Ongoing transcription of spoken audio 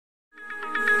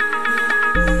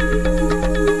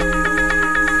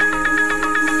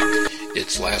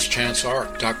It's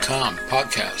LastChanceArt.com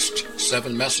podcast,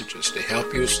 7 messages to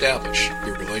help you establish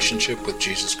your relationship with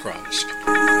Jesus Christ.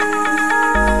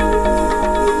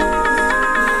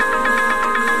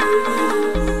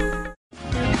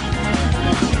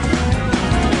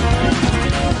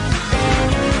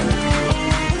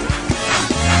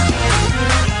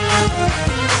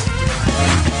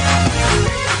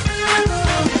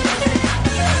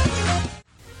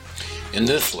 In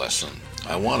this lesson,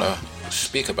 I want to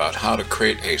speak about how to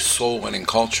create a soul-winning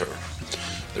culture.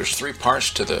 There's 3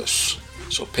 parts to this,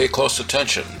 so pay close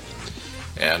attention.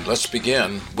 And let's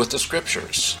begin with the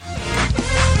scriptures.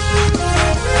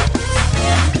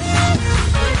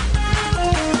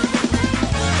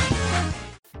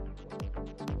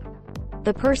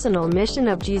 The personal mission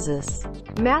of Jesus.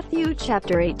 Matthew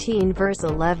chapter 18 verse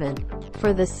 11.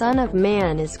 For the Son of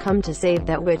Man is come to save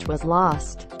that which was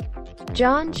lost.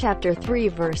 John chapter 3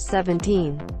 verse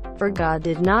 17. For God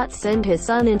did not send his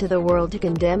Son into the world to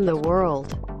condemn the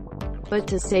world, but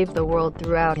to save the world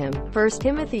throughout him. 1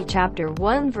 Timothy chapter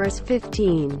 1 verse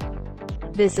 15.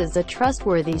 This is a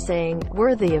trustworthy saying,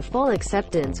 worthy of full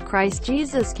acceptance. Christ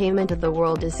Jesus came into the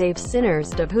world to save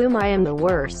sinners, of whom I am the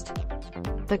worst.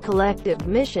 The collective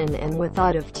mission and with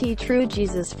thought of true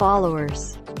Jesus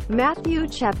followers. Matthew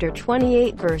chapter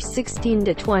 28 verse 16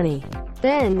 to 20.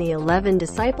 Then the 11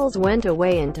 disciples went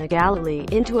away into Galilee,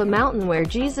 into a mountain where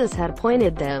Jesus had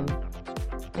appointed them.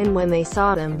 And when they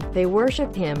saw him, they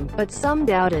worshipped him, but some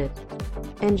doubted.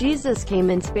 And Jesus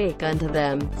came and spake unto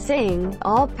them, saying,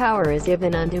 All power is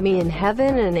given unto me in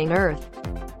heaven and in earth.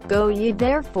 Go ye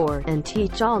therefore, and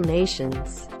teach all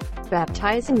nations,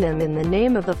 baptizing them in the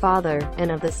name of the Father, and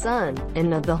of the Son,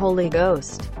 and of the Holy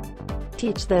Ghost.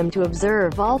 Teach them to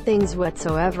observe all things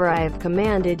whatsoever I have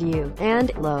commanded you,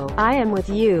 and, lo, I am with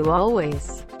you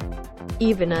always,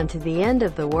 even unto the end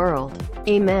of the world.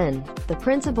 Amen. The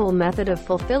principal method of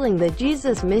fulfilling the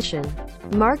Jesus mission.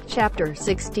 Mark chapter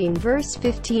 16 verse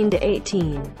 15 to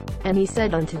 18. And he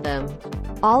said unto them,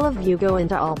 All of you go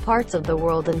into all parts of the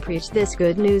world and preach this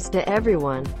good news to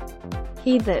everyone.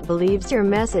 He that believes your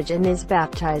message and is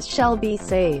baptized shall be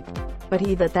saved, but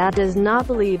he that does not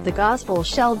believe the gospel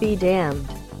shall be damned.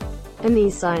 And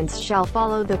these signs shall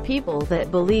follow the people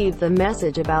that believe the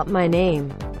message about my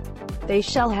name. They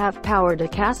shall have power to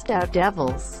cast out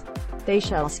devils. They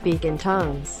shall speak in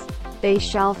tongues. They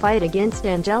shall fight against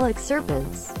angelic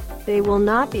serpents. They will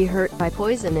not be hurt by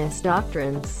poisonous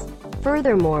doctrines.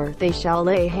 Furthermore, they shall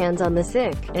lay hands on the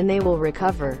sick, and they will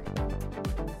recover.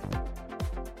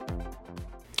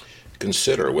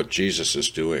 Consider what Jesus is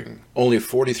doing. Only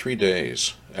 43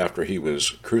 days after he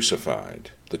was crucified.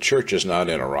 The church is not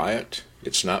in a riot.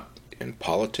 It's not in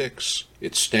politics.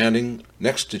 It's standing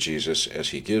next to Jesus as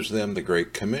he gives them the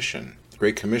Great Commission. The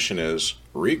Great Commission is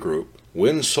regroup,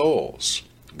 win souls,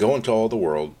 go into all the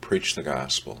world, preach the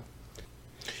gospel.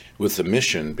 With the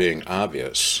mission being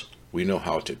obvious, we know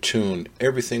how to tune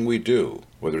everything we do,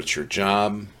 whether it's your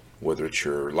job, whether it's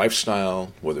your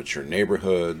lifestyle, whether it's your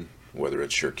neighborhood, whether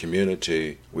it's your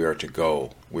community. We are to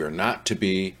go. We are not to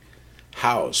be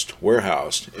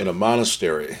warehoused in a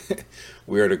monastery.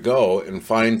 We are to go and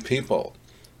find people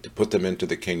to put them into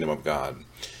the kingdom of God.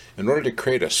 In order to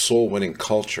create a soul-winning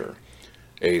culture,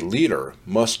 a leader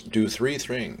must do 3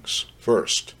 things.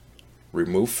 First,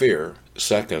 remove fear.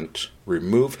 Second,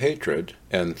 remove hatred.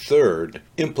 And third,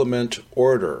 implement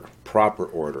order, proper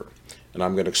order. And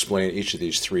I'm going to explain each of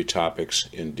these 3 topics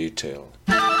in detail.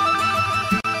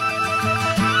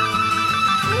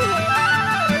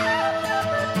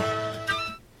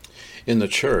 In the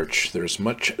church, there's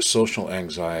much social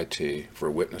anxiety for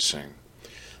witnessing.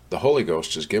 The Holy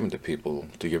Ghost is given to people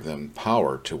to give them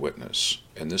power to witness,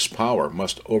 and this power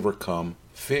must overcome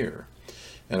fear.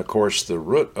 And of course, the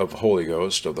root of the Holy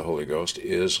Ghost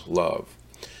is love.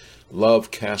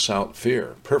 Love casts out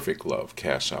fear. Perfect love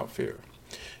casts out fear.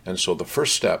 And so the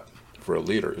first step for a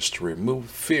leader is to remove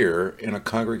fear in a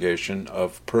congregation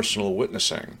of personal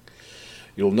witnessing.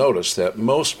 You'll notice that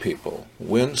most people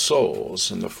win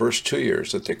souls in the first 2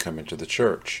 years that they come into the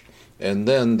church. And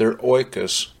then their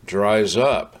oikos dries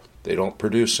up. They don't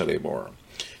produce anymore.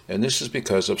 And this is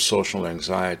because of social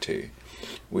anxiety.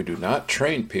 We do not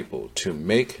train people to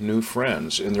make new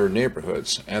friends in their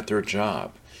neighborhoods, at their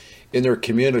job, in their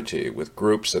community with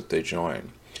groups that they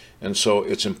join. And so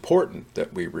it's important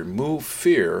that we remove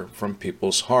fear from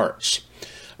people's hearts.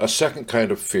 A second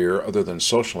kind of fear, other than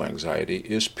social anxiety,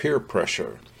 is peer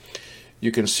pressure.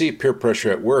 You can see peer pressure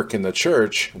at work in the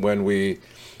church when we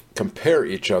compare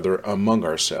each other among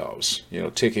ourselves.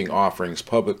 Taking offerings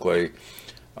publicly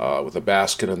with a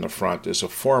basket in the front is a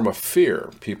form of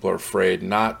fear. People are afraid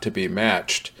not to be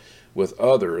matched with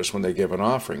others when they give an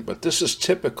offering. But this is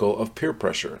typical of peer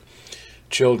pressure.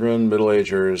 Children,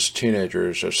 middle-agers,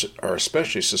 teenagers are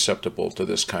especially susceptible to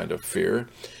this kind of fear,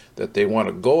 that they want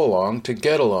to go along to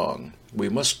get along. We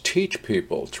must teach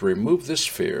people to remove this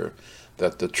fear,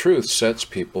 that the truth sets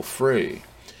people free,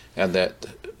 and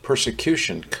that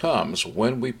persecution comes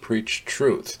when we preach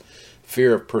truth.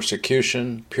 Fear of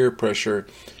persecution, peer pressure,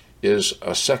 is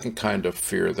a second kind of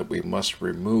fear that we must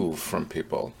remove from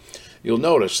people. You'll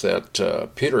notice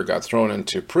that Peter got thrown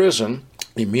into prison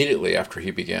immediately after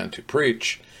he began to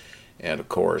preach, and of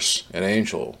course an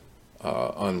angel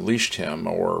unleashed him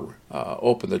or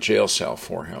opened the jail cell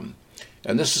for him.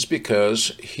 And this is because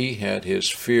he had his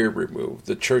fear removed.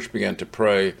 The church began to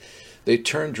pray. They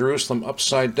turned Jerusalem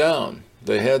upside down.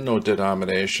 They had no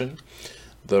denomination.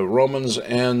 The Romans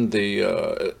and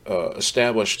the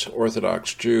established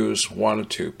Orthodox Jews wanted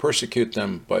to persecute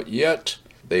them, but yet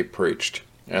they preached.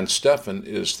 And Stephen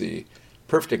is the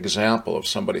perfect example of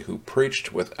somebody who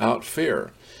preached without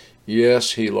fear.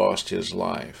 Yes, he lost his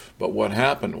life, but what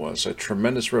happened was a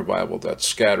tremendous revival that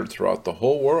scattered throughout the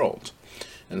whole world.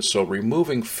 And so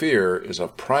removing fear is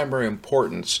of primary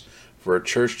importance for a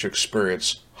church to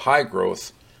experience high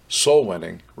growth,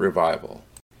 soul-winning revival.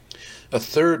 A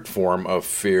third form of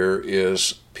fear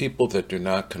is people that do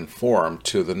not conform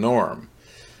to the norm.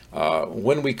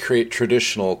 When we create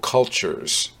traditional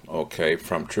cultures,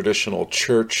 from traditional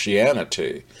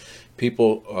churchianity,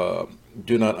 people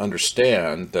do not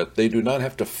understand that they do not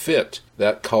have to fit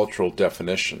that cultural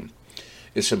definition.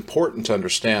 It's important to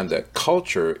understand that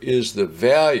culture is the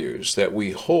values that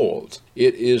we hold.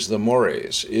 It is the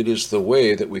mores. It is the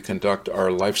way that we conduct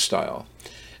our lifestyle.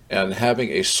 And having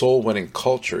a soul-winning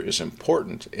culture is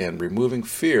important, and removing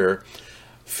fear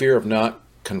of not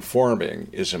conforming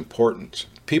is important.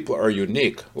 People are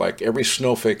unique, like every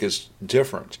snowflake is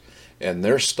different, and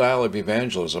their style of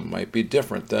evangelism might be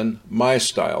different than my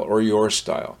style or your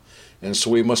style. And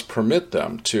so we must permit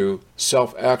them to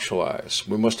self-actualize.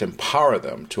 We must empower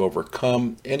them to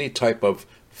overcome any type of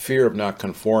fear of not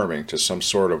conforming to some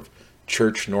sort of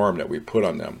church norm that we put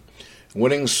on them.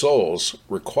 Winning souls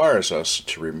requires us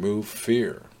to remove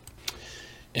fear.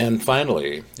 And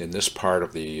finally, in this part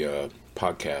of the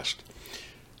podcast,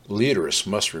 leaders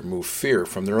must remove fear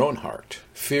from their own heart.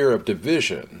 Fear of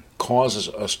division causes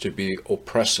us to be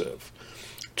oppressive,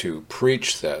 to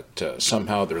preach that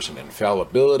somehow there's an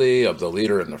infallibility of the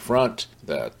leader in the front,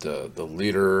 that the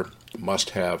leader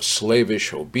must have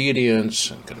slavish obedience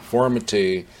and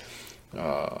conformity,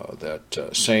 that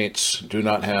saints do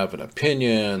not have an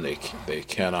opinion, they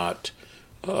cannot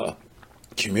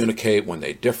communicate when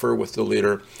they differ with the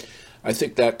leader. I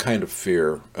think that kind of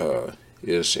fear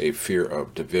is a fear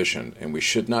of division, and we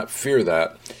should not fear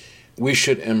that. We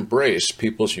should embrace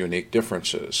people's unique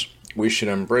differences. We should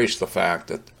embrace the fact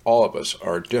that all of us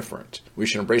are different. We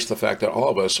should embrace the fact that all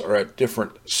of us are at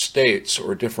different states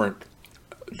or different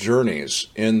journeys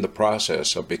in the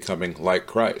process of becoming like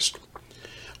Christ.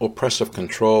 Oppressive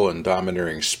control and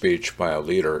domineering speech by a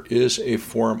leader is a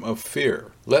form of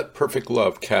fear. Let perfect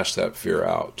love cast that fear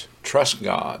out. Trust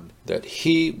God that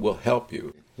He will help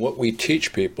you. What we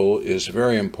teach people is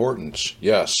very important.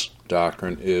 Yes,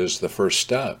 doctrine is the first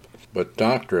step, but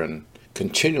doctrine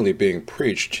continually being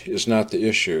preached is not the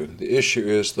issue. The issue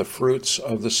is the fruits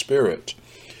of the Spirit.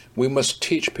 We must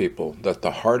teach people that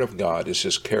the heart of God is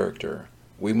His character.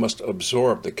 We must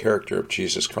absorb the character of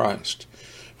Jesus Christ.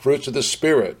 Fruits of the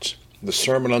Spirit, the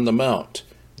Sermon on the Mount,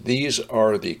 these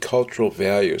are the cultural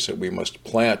values that we must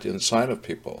plant inside of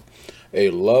people. A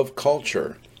love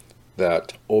culture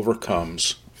that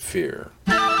overcomes fear.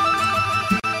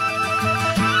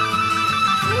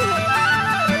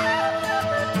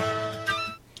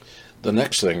 The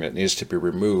next thing that needs to be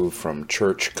removed from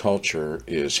church culture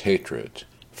is hatred.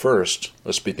 First,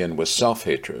 let's begin with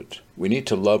self-hatred. We need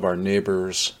to love our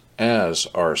neighbors as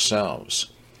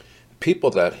ourselves.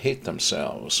 People that hate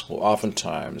themselves will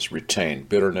oftentimes retain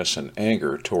bitterness and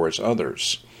anger towards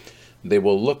others. They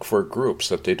will look for groups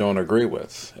that they don't agree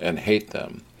with and hate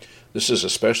them. This is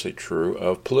especially true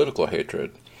of political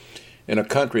hatred. In a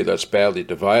country that's badly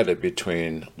divided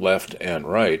between left and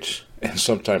right, and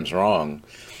sometimes wrong,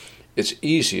 it's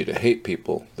easy to hate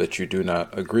people that you do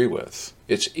not agree with.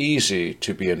 It's easy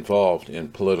to be involved in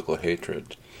political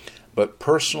hatred. But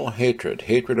personal hatred,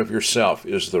 hatred of yourself,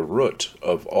 is the root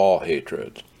of all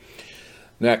hatred.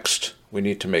 Next, we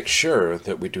need to make sure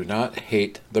that we do not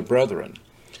hate the brethren.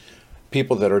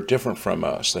 People that are different from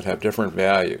us, that have different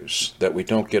values, that we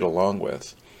don't get along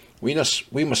with. We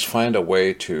must find a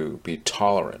way to be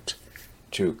tolerant,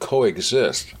 to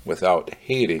coexist without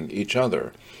hating each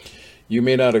other. You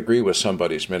may not agree with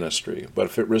somebody's ministry, but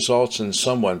if it results in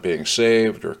someone being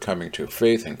saved or coming to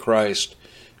faith in Christ,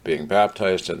 being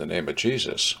baptized in the name of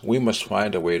Jesus, we must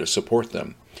find a way to support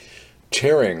them.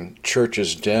 Tearing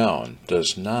churches down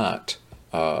does not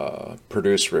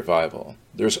produce revival.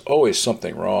 There's always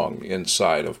something wrong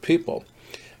inside of people.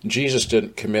 Jesus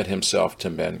didn't commit himself to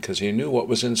men because he knew what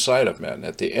was inside of men.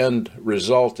 At the end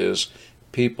result is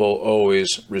people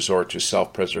always resort to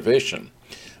self-preservation.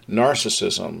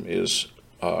 Narcissism is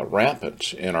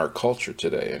rampant in our culture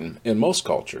today, and in most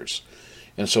cultures.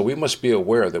 And so we must be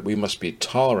aware that we must be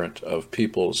tolerant of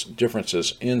people's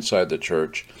differences inside the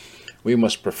church. We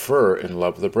must prefer and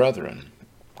love the brethren.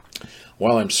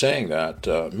 While I'm saying that,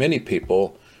 many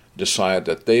people decide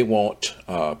that they won't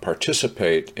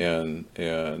participate in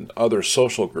other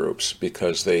social groups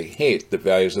because they hate the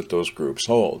values that those groups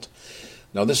hold.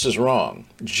 Now, this is wrong.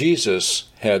 Jesus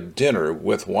had dinner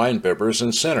with winebibbers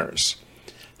and sinners.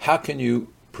 How can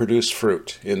you produce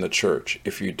fruit in the church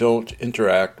if you don't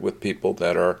interact with people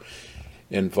that are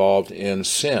involved in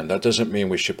sin? That doesn't mean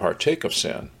we should partake of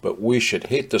sin, but we should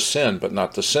hate the sin but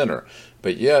not the sinner.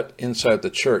 But yet, inside the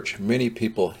church, many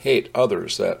people hate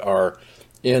others that are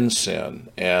in sin,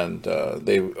 and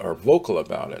they are vocal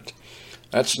about it.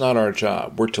 That's not our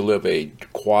job. We're to live a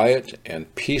quiet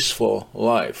and peaceful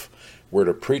life. We're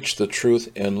to preach the truth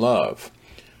in love.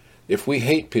 If we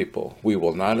hate people, we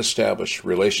will not establish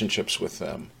relationships with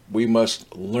them. We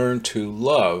must learn to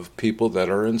love people that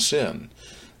are in sin.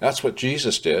 That's what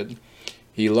Jesus did.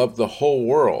 He loved the whole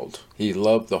world. He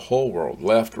loved the whole world,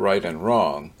 left, right, and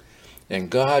wrong. And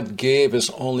God gave his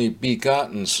only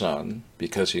begotten Son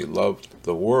because he loved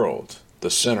the world, the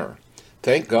sinner.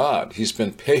 Thank God he's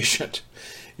been patient.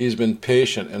 He's been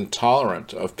patient and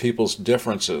tolerant of people's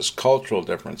differences, cultural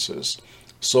differences,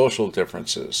 social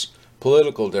differences,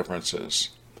 political differences.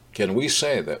 Can we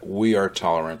say that we are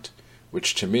tolerant,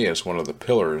 which to me is one of the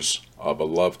pillars of a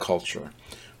love culture?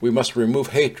 We must remove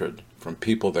hatred from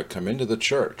people that come into the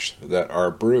church that are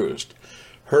bruised.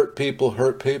 Hurt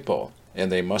people,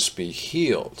 and they must be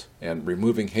healed, and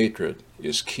removing hatred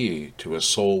is key to a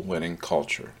soul-winning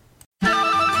culture.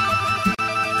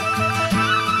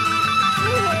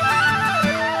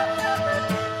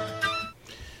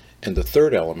 And the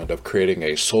third element of creating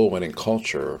a soul-winning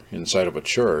culture inside of a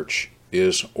church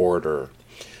is order.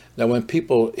 Now, when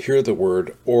people hear the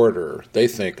word order, they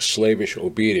think slavish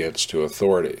obedience to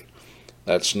authority.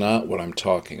 That's not what I'm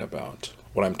talking about.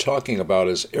 What I'm talking about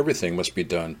is everything must be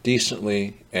done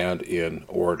decently and in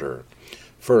order.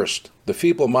 First, the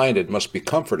feeble-minded must be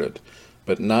comforted,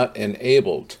 but not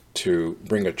enabled to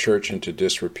bring a church into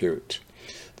disrepute.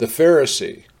 The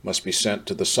Pharisee must be sent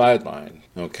to the sideline,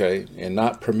 and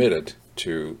not permitted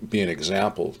to be an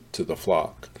example to the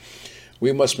flock.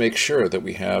 We must make sure that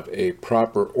we have a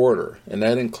proper order, and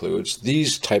that includes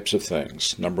these types of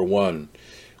things. Number one,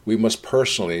 we must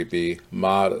personally be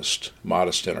modest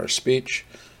in our speech,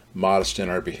 modest in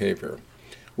our behavior.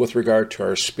 With regard to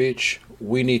our speech,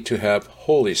 we need to have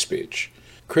holy speech.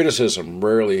 Criticism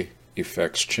rarely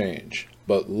effects change,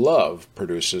 but love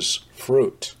produces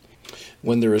fruit.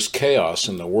 When there is chaos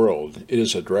in the world, it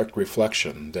is a direct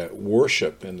reflection that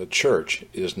worship in the church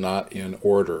is not in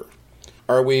order.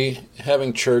 Are we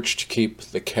having church to keep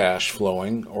the cash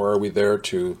flowing, or are we there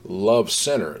to love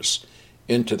sinners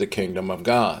into the kingdom of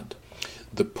God?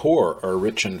 The poor are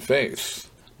rich in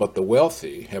faith, but the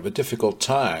wealthy have a difficult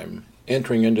time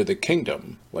entering into the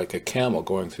kingdom like a camel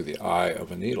going through the eye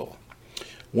of a needle.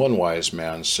 One wise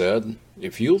man said,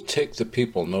 "If you'll take the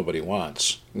people nobody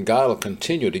wants, God will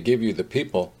continue to give you the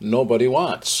people nobody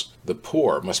wants." The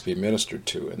poor must be ministered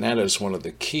to, and that is one of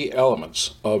the key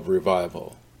elements of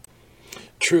revival.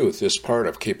 Truth is part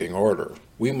of keeping order.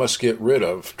 We must get rid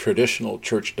of traditional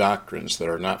church doctrines that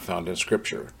are not found in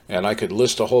Scripture. And I could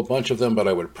list a whole bunch of them, but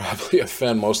I would probably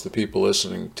offend most of the people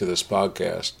listening to this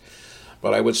podcast.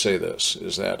 But I would say this,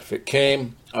 is that if it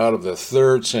came out of the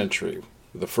 3rd century,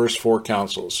 the first 4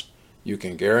 councils, you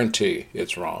can guarantee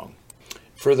it's wrong.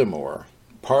 Furthermore,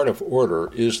 part of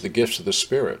order is the gifts of the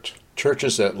Spirit.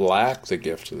 Churches that lack the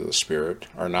gift of the Spirit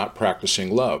are not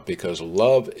practicing love, because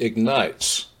love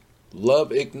ignites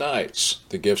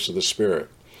the gifts of the Spirit.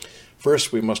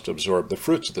 First, we must absorb the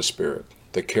fruits of the Spirit,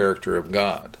 the character of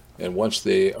God. And once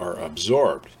they are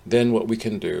absorbed, then what we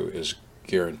can do is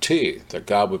guarantee that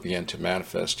God will begin to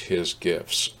manifest his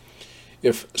gifts.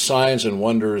 If signs and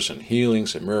wonders and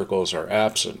healings and miracles are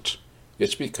absent,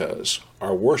 it's because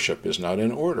our worship is not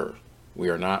in order. We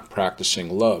are not practicing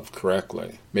love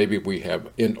correctly. Maybe we have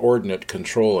inordinate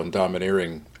control and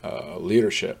domineering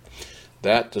leadership.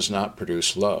 That does not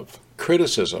produce love.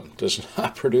 Criticism does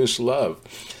not produce love.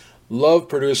 Love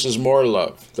produces more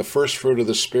love. The first fruit of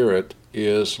the Spirit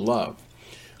is love.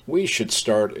 We should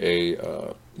start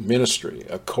a ministry,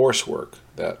 a coursework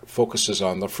that focuses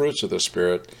on the fruits of the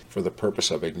Spirit for the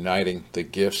purpose of igniting the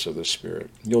gifts of the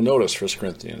Spirit. You'll notice 1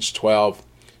 Corinthians 12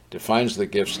 defines the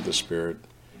gifts of the Spirit.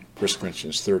 1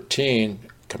 Corinthians 13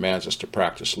 commands us to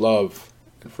practice love.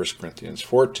 And 1 Corinthians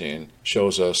 14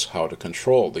 shows us how to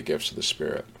control the gifts of the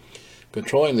Spirit.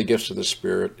 Controlling the gifts of the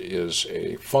Spirit is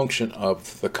a function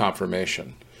of the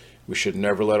confirmation. We should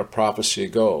never let a prophecy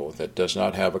go that does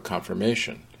not have a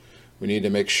confirmation. We need to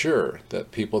make sure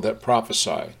that people that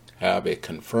prophesy have a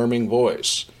confirming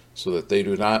voice so that they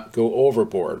do not go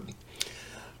overboard.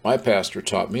 My pastor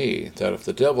taught me that if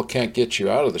the devil can't get you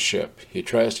out of the ship, he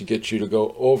tries to get you to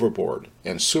go overboard.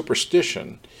 And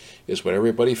superstition is what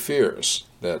everybody fears,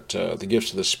 that the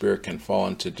gifts of the Spirit can fall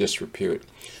into disrepute.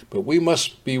 But we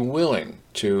must be willing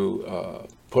to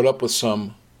put up with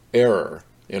some error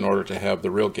in order to have the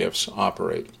real gifts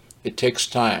operate. It takes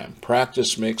time.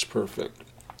 Practice makes perfect.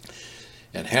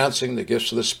 Enhancing the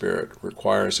gifts of the Spirit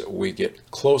requires that we get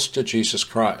close to Jesus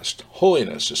Christ.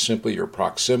 Holiness is simply your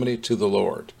proximity to the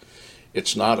Lord.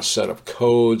 It's not a set of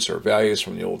codes or values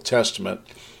from the Old Testament.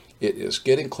 It is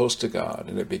getting close to God,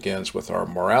 and it begins with our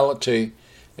morality,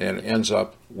 and it ends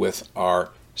up with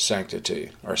our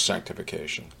sanctity, our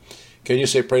sanctification. Can you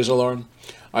say praise the Lord?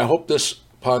 I hope this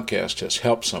podcast has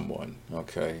helped someone,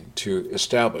 to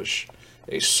establish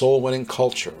a soul-winning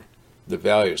culture, the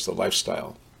values, the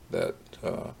lifestyle that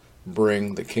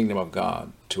bring the kingdom of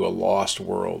God to a lost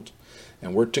world.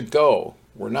 And we're to go.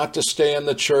 We're not to stay in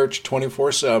the church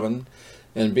 24/7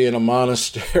 and be in a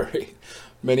monastery.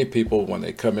 Many people, when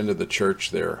they come into the church,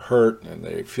 they're hurt and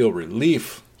they feel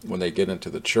relief when they get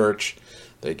into the church.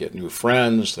 They get new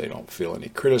friends. They don't feel any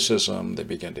criticism. They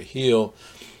begin to heal.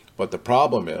 But the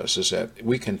problem is that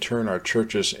we can turn our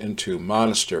churches into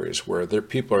monasteries where their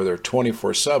people are there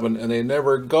 24/7 and they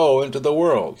never go into the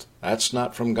world. That's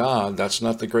not from God. That's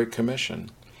not the Great Commission.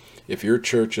 If your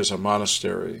church is a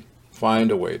monastery,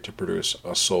 find a way to produce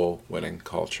a soul-winning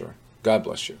culture. God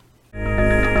bless you.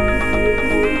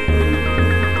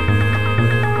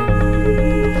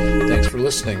 Thanks for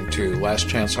listening to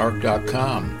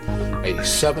LastChanceArk.com, a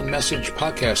 7-message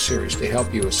podcast series to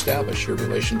help you establish your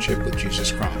relationship with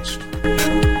Jesus Christ.